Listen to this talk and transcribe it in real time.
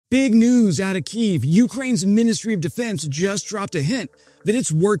Big news out of Kyiv. Ukraine's Ministry of Defense just dropped a hint that it's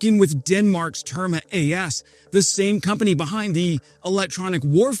working with Denmark's TERMA AS, the same company behind the electronic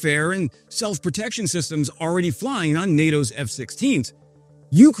warfare and self-protection systems already flying on NATO's F-16s.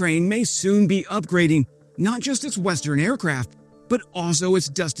 Ukraine may soon be upgrading not just its Western aircraft, but also its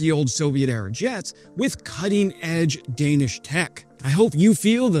dusty old Soviet-era jets with cutting-edge Danish tech. I hope you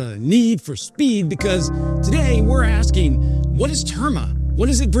feel the need for speed because today we're asking, what is TERMA? What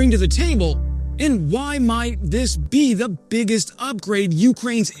does it bring to the table? And why might this be the biggest upgrade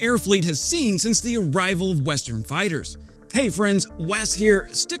Ukraine's air fleet has seen since the arrival of Western fighters? Hey friends, Wes here.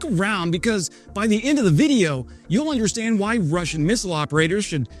 Stick around because by the end of the video, you'll understand why Russian missile operators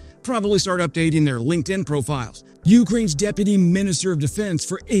should probably start updating their LinkedIn profiles. Ukraine's Deputy Minister of Defense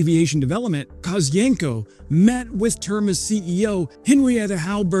for Aviation Development, Kozyenko, met with TERMA's CEO, Henrietta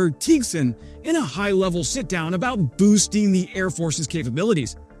Halberg-Tigson, in a high-level sit-down about boosting the Air Force's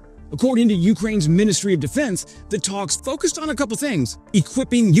capabilities. According to Ukraine's Ministry of Defense, the talks focused on a couple things: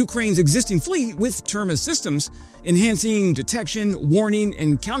 equipping Ukraine's existing fleet with TERMA systems, enhancing detection, warning,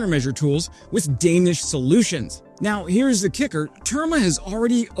 and countermeasure tools with Danish solutions. Now, here's the kicker. TERMA has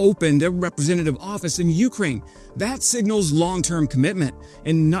already opened a representative office in Ukraine. That signals long-term commitment,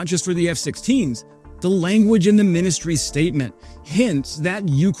 and not just for the F-16s. The language in the ministry's statement hints that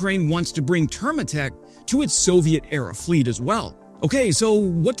Ukraine wants to bring TERMA tech to its Soviet-era fleet as well. Okay, so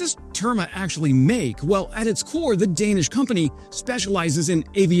what does TERMA actually make? Well, at its core, the Danish company specializes in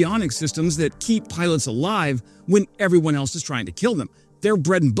avionics systems that keep pilots alive when everyone else is trying to kill them. Their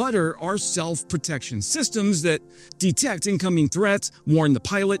bread and butter are self-protection systems that detect incoming threats, warn the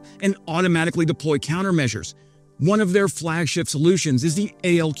pilot, and automatically deploy countermeasures. One of their flagship solutions is the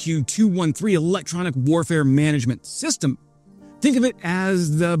ALQ-213 electronic warfare management system. Think of it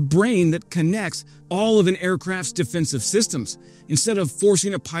as the brain that connects all of an aircraft's defensive systems. Instead of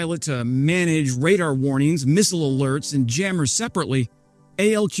forcing a pilot to manage radar warnings, missile alerts, and jammers separately,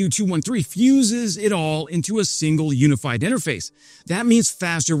 ALQ-213 fuses it all into a single unified interface. That means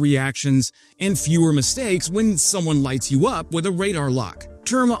faster reactions and fewer mistakes when someone lights you up with a radar lock.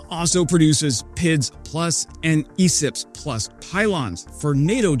 TERMA also produces PIDS Plus and ESIPS Plus pylons for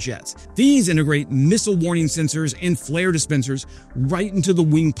NATO jets. These integrate missile warning sensors and flare dispensers right into the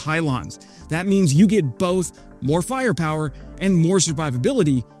wing pylons. That means you get both more firepower and more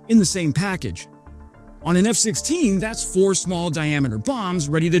survivability in the same package. On an F-16, that's 4 small diameter bombs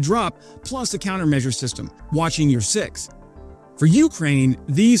ready to drop, plus a countermeasure system, watching your 6. For Ukraine,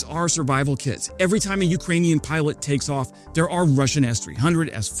 these are survival kits. Every time a Ukrainian pilot takes off, there are Russian S-300,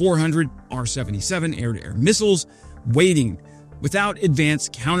 S-400, R-77 air-to-air missiles waiting. Without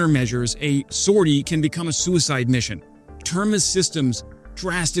advanced countermeasures, a sortie can become a suicide mission. TERMA's systems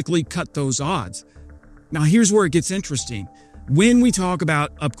drastically cut those odds. Now here's where it gets interesting. When we talk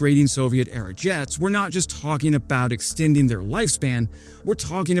about upgrading Soviet-era jets, we're not just talking about extending their lifespan, we're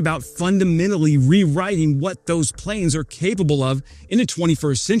talking about fundamentally rewriting what those planes are capable of in a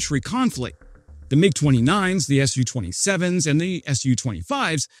 21st century conflict. The MiG-29s, the Su-27s, and the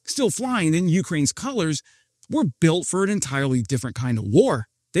Su-25s, still flying in Ukraine's colors, were built for an entirely different kind of war.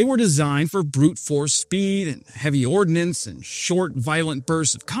 They were designed for brute force speed and heavy ordnance and short, violent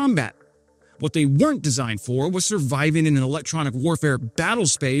bursts of combat. What they weren't designed for was surviving in an electronic warfare battle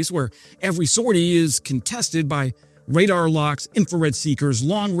space where every sortie is contested by radar locks, infrared seekers,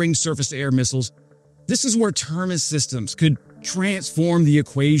 long-range surface-to-air missiles. This is where TERMA's systems could transform the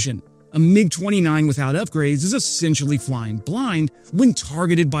equation. A MiG-29 without upgrades is essentially flying blind when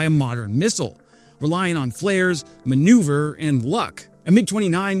targeted by a modern missile, relying on flares, maneuver, and luck. A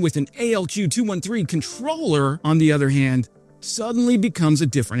MiG-29 with an ALQ-213 controller, on the other hand, suddenly becomes a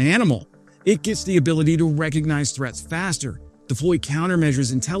different animal. It gets the ability to recognize threats faster, deploy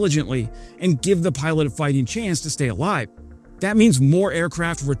countermeasures intelligently, and give the pilot a fighting chance to stay alive. That means more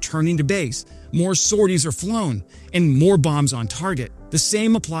aircraft returning to base, more sorties are flown, and more bombs on target. The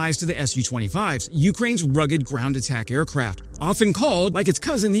same applies to the Su-25s, Ukraine's rugged ground attack aircraft, often called, like its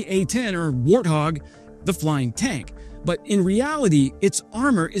cousin the A-10 or Warthog, the flying tank. But in reality, its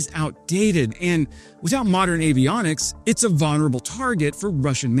armor is outdated, and without modern avionics, it's a vulnerable target for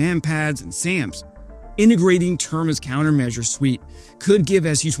Russian manpads and SAMs. Integrating TERMA's countermeasure suite could give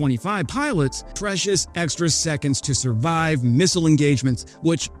Su-25 pilots precious extra seconds to survive missile engagements,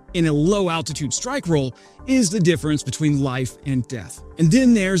 which, in a low-altitude strike role, is the difference between life and death. And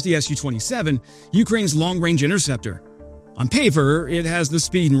then there's the Su-27, Ukraine's long-range interceptor. On paper, it has the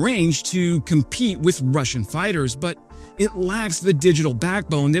speed and range to compete with Russian fighters, but it lacks the digital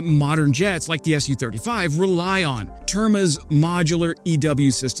backbone that modern jets like the Su-35 rely on. TERMA's modular EW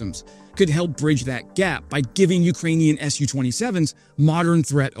systems could help bridge that gap by giving Ukrainian Su-27s modern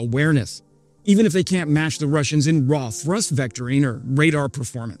threat awareness, even if they can't match the Russians in raw thrust vectoring or radar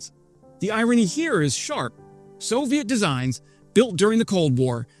performance. The irony here is sharp. Soviet designs, built during the Cold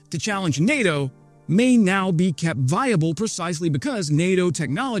War to challenge NATO, may now be kept viable precisely because NATO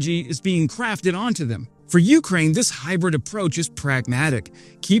technology is being crafted onto them. For Ukraine, this hybrid approach is pragmatic.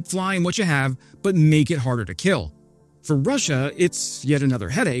 Keep flying what you have, but make it harder to kill. For Russia, it's yet another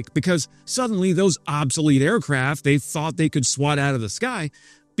headache because suddenly those obsolete aircraft they thought they could swat out of the sky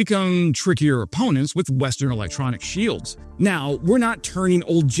become trickier opponents with Western electronic shields. Now, we're not turning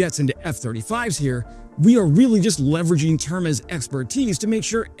old jets into F-35s here. We are really just leveraging TERMA's expertise to make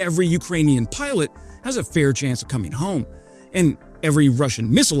sure every Ukrainian pilot has a fair chance of coming home. And every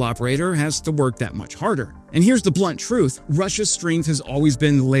Russian missile operator has to work that much harder. And here's the blunt truth. Russia's strength has always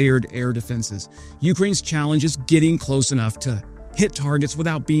been layered air defenses. Ukraine's challenge is getting close enough to hit targets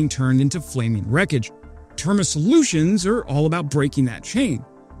without being turned into flaming wreckage. TERMA solutions are all about breaking that chain.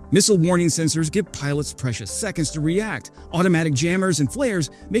 Missile warning sensors give pilots precious seconds to react. Automatic jammers and flares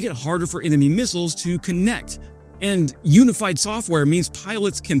make it harder for enemy missiles to connect. And unified software means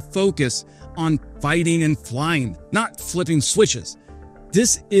pilots can focus on fighting and flying, not flipping switches.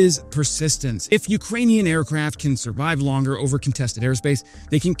 This is persistence. If Ukrainian aircraft can survive longer over contested airspace,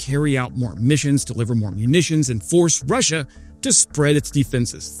 they can carry out more missions, deliver more munitions, and force Russia to spread its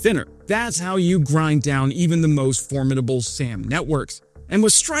defenses thinner. That's how you grind down even the most formidable SAM networks. And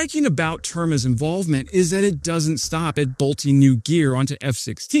what's striking about TERMA's involvement is that it doesn't stop at bolting new gear onto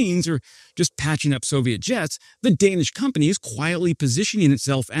F-16s or just patching up Soviet jets. The Danish company is quietly positioning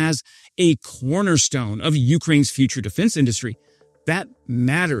itself as a cornerstone of Ukraine's future defense industry. That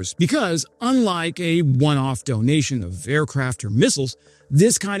matters because, unlike a one-off donation of aircraft or missiles,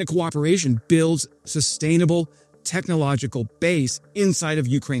 this kind of cooperation builds sustainable technological base inside of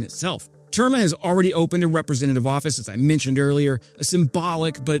Ukraine itself. TERMA has already opened a representative office, as I mentioned earlier, a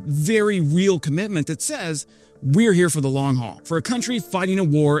symbolic but very real commitment that says, we're here for the long haul. For a country fighting a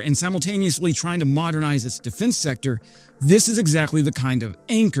war and simultaneously trying to modernize its defense sector, this is exactly the kind of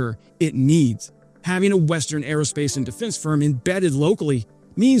anchor it needs. Having a Western aerospace and defense firm embedded locally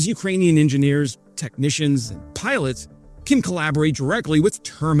means Ukrainian engineers, technicians, and pilots can collaborate directly with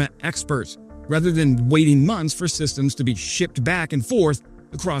TERMA experts, rather than waiting months for systems to be shipped back and forth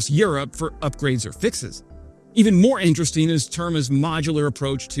across Europe for upgrades or fixes. Even more interesting is TERMA's modular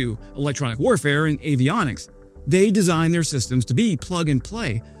approach to electronic warfare and avionics. They design their systems to be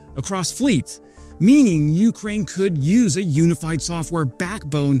plug-and-play across fleets, meaning Ukraine could use a unified software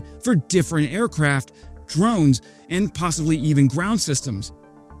backbone for different aircraft, drones, and possibly even ground systems.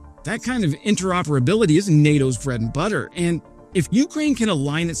 That kind of interoperability is NATO's bread and butter, and if Ukraine can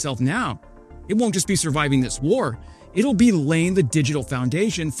align itself now, it won't just be surviving this war, it'll be laying the digital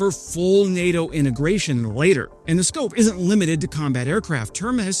foundation for full NATO integration later. And the scope isn't limited to combat aircraft.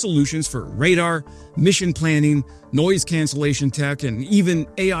 TERMA has solutions for radar, mission planning, noise cancellation tech, and even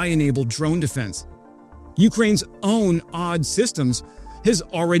AI-enabled drone defense. Ukraine's own odd systems has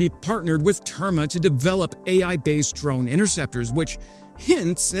already partnered with TERMA to develop AI-based drone interceptors, which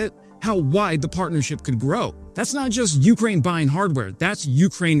hints at how wide the partnership could grow. That's not just Ukraine buying hardware, that's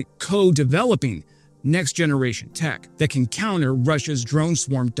Ukraine co-developing next-generation tech that can counter Russia's drone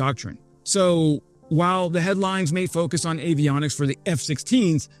swarm doctrine. So, while the headlines may focus on avionics for the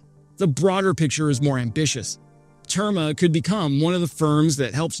F-16s, the broader picture is more ambitious. TERMA could become one of the firms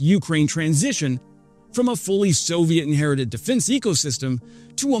that helps Ukraine transition from a fully Soviet-inherited defense ecosystem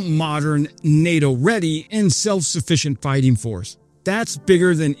to a modern, NATO-ready, and self-sufficient fighting force. That's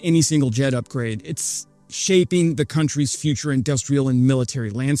bigger than any single jet upgrade. It's shaping the country's future industrial and military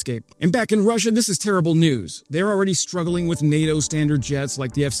landscape. And back in Russia, this is terrible news. They're already struggling with NATO standard jets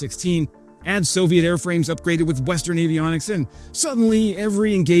like the F-16, add Soviet airframes upgraded with Western avionics, and suddenly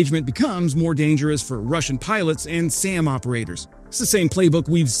every engagement becomes more dangerous for Russian pilots and SAM operators. It's the same playbook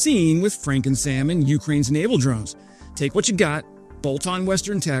we've seen with Franken-SAM and Ukraine's naval drones. Take what you got, bolt on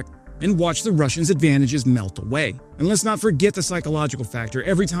Western tech, and watch the Russians' advantages melt away. And let's not forget the psychological factor.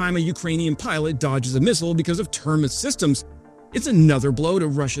 Every time a Ukrainian pilot dodges a missile because of TERMA's systems, it's another blow to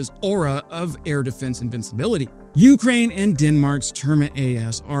Russia's aura of air defense invincibility. Ukraine and Denmark's TERMA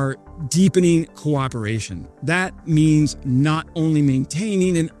AS are deepening cooperation. That means not only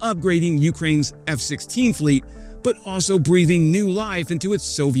maintaining and upgrading Ukraine's F-16 fleet, but also breathing new life into its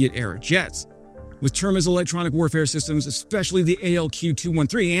Soviet-era jets. With TERMA's electronic warfare systems, especially the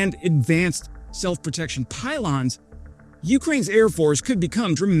ALQ-213 and advanced self-protection pylons, Ukraine's air force could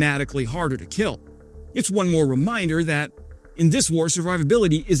become dramatically harder to kill. It's one more reminder that in this war,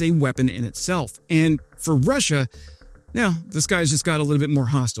 survivability is a weapon in itself. And for Russia, now the skies just got a little bit more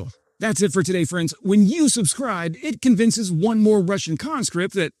hostile. That's it for today, friends. When you subscribe, it convinces one more Russian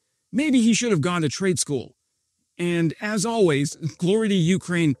conscript that maybe he should have gone to trade school. And as always, glory to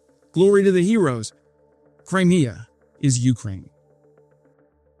Ukraine, glory to the heroes. Crimea is Ukraine.